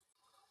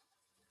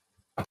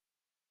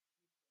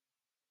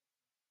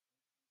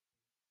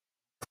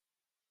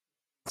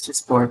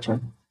Just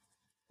Borgia.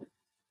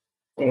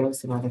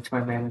 Deus another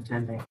torment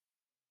tende.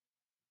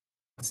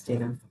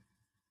 Stina.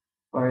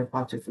 Or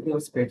Pater Filio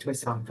Spiritu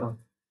Sancto.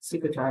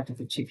 Secret art of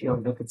the Principio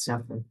Look at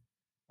Sample.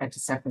 Et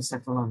Second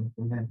Second.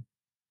 Amen.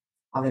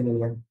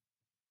 Hallelujah.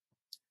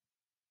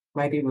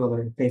 Mighty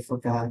ruler, faithful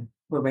God,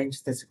 who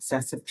arranged the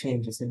successive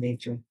changes in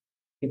nature,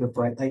 give a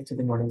bright light to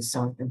the morning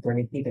sun and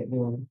burning heat at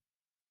noon.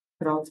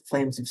 Put out the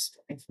flames of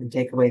strife and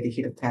take away the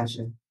heat of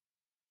passion.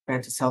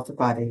 Grant us health of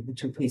body and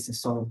true peace of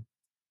soul.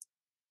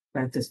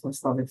 Grant this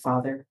most loving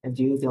Father, and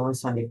you, the only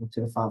Son equal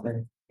to the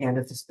Father, and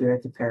of the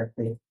Spirit, the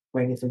Paraclete,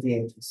 reigning through the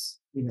ages.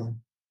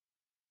 Amen.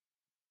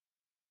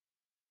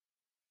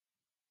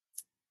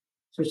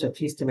 Switch up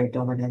peace to make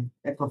Domine,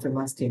 et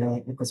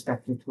confirmastine in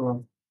prospectu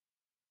tuum.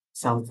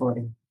 Psalm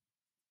 40.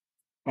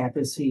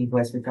 Happy is he who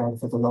has regard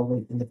for the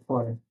lowly and the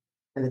poor,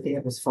 and the day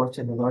of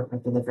misfortune the Lord will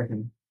deliver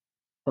him.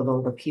 The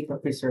Lord will keep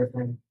and preserve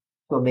him,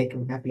 will make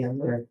him happy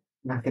on earth,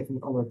 not give him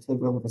over to the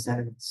will of his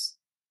enemies.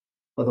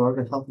 The Lord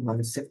will help him on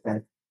his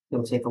sickbed, he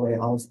will take away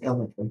all his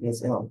ailment when he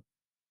is ill.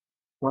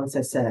 Once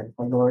I said,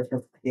 my Lord,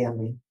 have pity on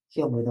me,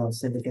 heal me though I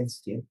sinned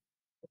against you.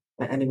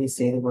 My enemies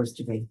say the worst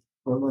to me,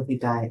 when will he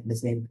die and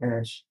his name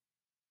perish?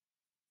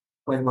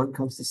 When one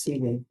comes to see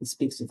me, he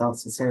speaks without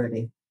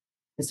sincerity.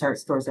 His heart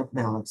stores up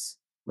malice.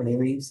 When he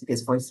leaves,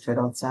 his voice tread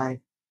outside.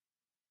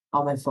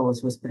 All my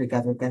foes whisper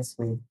together against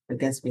me.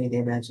 Against me they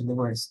imagine the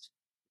worst.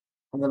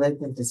 A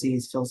malignant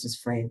disease fills his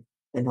frame.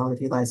 They know that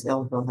he lies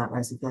ill and will not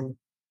rise again.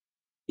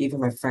 Even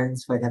my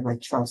friends who I had my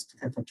trust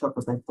and partook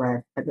of my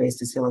bread had raised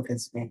his heel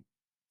against me.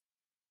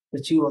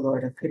 But you, O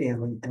Lord, have pity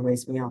on me and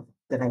raise me up,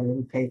 that I may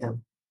repay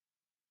them.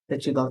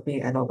 That you love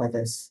me, I know by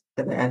this,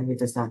 that my enemy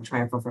does not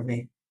triumph over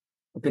me.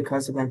 But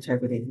because of my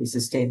integrity, you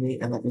sustain me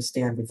and let me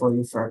stand before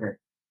you forever.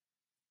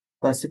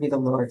 Blessed be the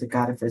Lord, the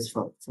God of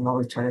Israel, from all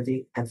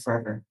eternity and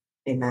forever.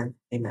 Amen.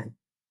 Amen.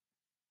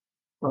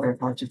 Gloria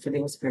Patri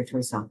Filio Spiritu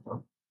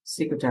Sancto.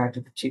 Secret art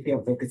of Principio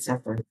Vicet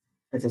Semper.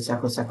 Et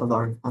Secolo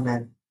Secolorum.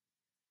 Amen.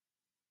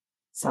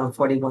 Psalm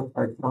 41,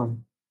 Part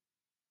 1.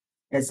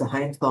 As the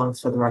hind longs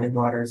for the running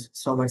waters,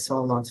 so my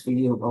soul longs for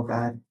you, O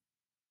God.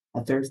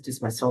 Athirst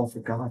is my soul for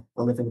God,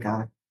 the living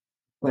God.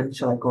 When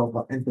shall I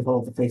go and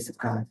behold the face of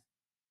God?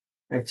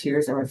 My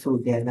tears are my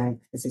food day and night,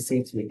 as they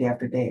say to me day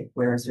after day,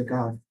 where is your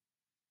God?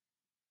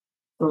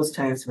 Those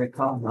times when I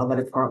call, I'll let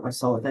it pour out my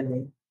soul within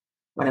me.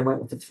 When I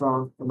went with the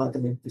throng and led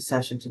them in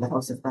procession to the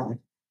house of God,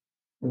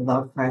 with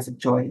loud cries of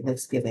joy and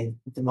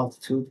thanksgiving, with the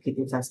multitude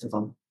keeping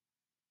festival.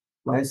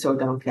 Why so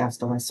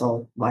downcast, O my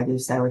soul? Why do you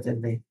sigh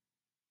within me?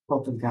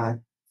 Hope in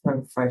God,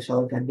 for I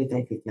shall again be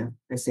thanking you,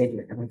 my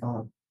Savior and my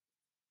God.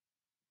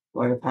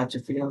 Gloria Patri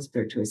Filio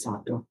Spiritu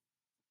Sancto.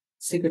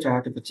 Secret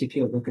art of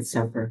Principio Lucet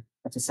Semper,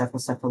 et Secolo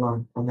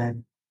Secolorum.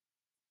 Amen.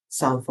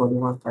 Psalm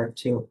 41, Part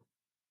 2.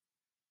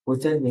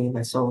 Within me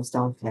my soul is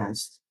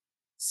downcast.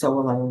 So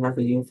will I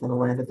remember you from the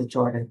land of the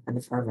Jordan and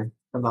the Hermon,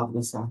 from Mount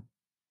Misa.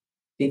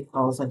 Deep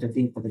calls unto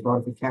deep of the roar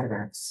of the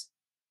cataracts.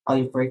 All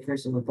you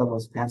breakers and the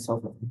billows pass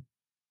over me.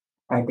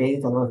 By day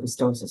the Lord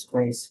bestows his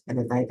grace, and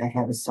at night I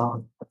have his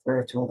song, a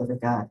prayer to a living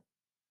God.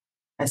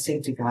 I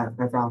sing to God,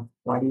 my rock,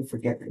 why do you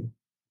forget me?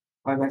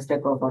 Why must I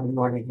go about in the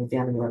morning and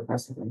damn you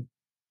oppressively?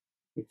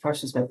 It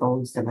crushes my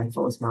bones that my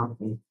foes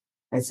mount me,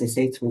 as they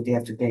say to me day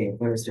after day,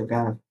 where is your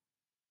God?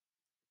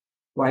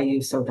 Why are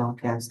you so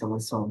downcast, O my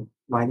soul?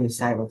 Why do you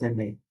sigh within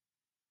me?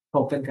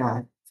 Hope in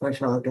God, for I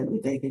shall again be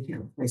thanking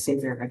you, my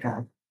Savior and my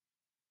God.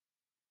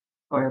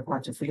 Ora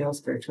Pater Filio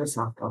Spiritu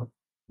Sancto.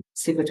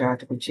 Secret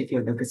art of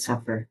Principio Lucet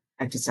Semper,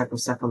 et Secolo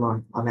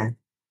Secolorum. Amen.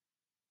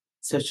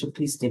 Social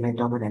peace de me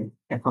Domine,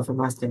 et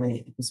confirmaste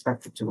me in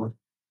respectu tuo.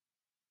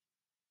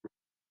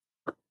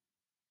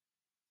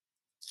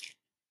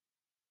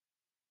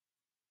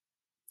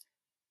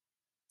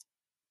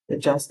 The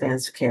just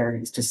man's care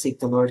is to seek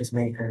the Lord his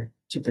Maker,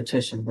 to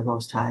petition the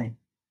Most High.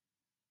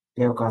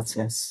 Deo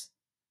gratias.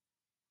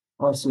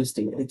 Os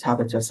justi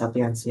meditabitur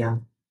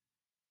sapientiam.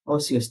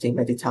 Os justi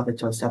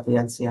meditabitur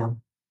sapientiam.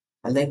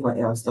 A lingua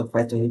eos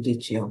loquetur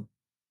judicio.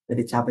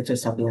 Meditabitur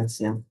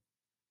sapientiam.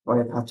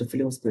 Gloria Patri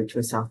Filio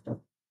Spiritu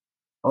Sancto.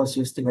 Os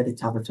justi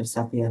meditabitur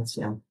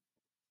sapientiam.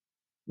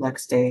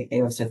 Lex Dei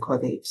eos in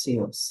corde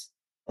ipsius.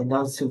 And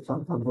nos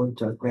suplam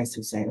convuntur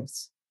graesus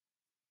eos.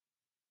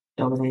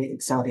 Domine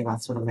exaudimat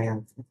sonum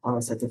meam, et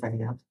honors et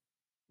diviniat.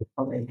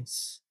 Alleluia.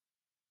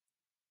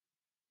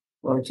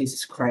 Lord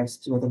Jesus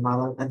Christ, you are the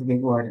model and the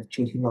reward of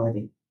true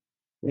humility.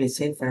 May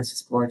St.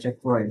 Francis Borgia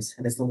glories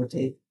in his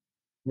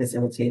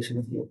imitation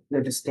of you,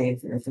 your disdain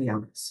for earthly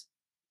honors.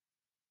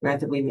 Grant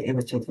that we may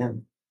imitate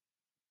him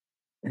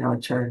in our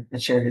turn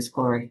and share his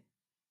glory.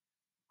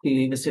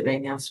 Qui vivus et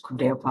regnas cum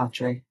Deo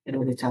Patre, in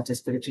unitate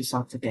Spiritus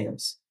Sancti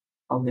Deus,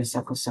 omnia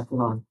secula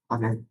saeculorum.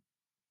 Amen.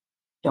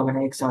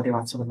 Domine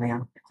exaudimat sonum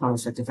meam, et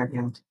honors et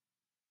diviniat.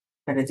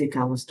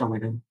 Benedicamus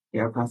Dominum,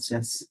 Deo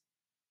gratias.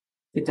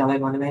 Vitale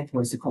monime,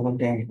 tuus secundum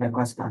Dei,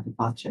 requescat in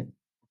pace.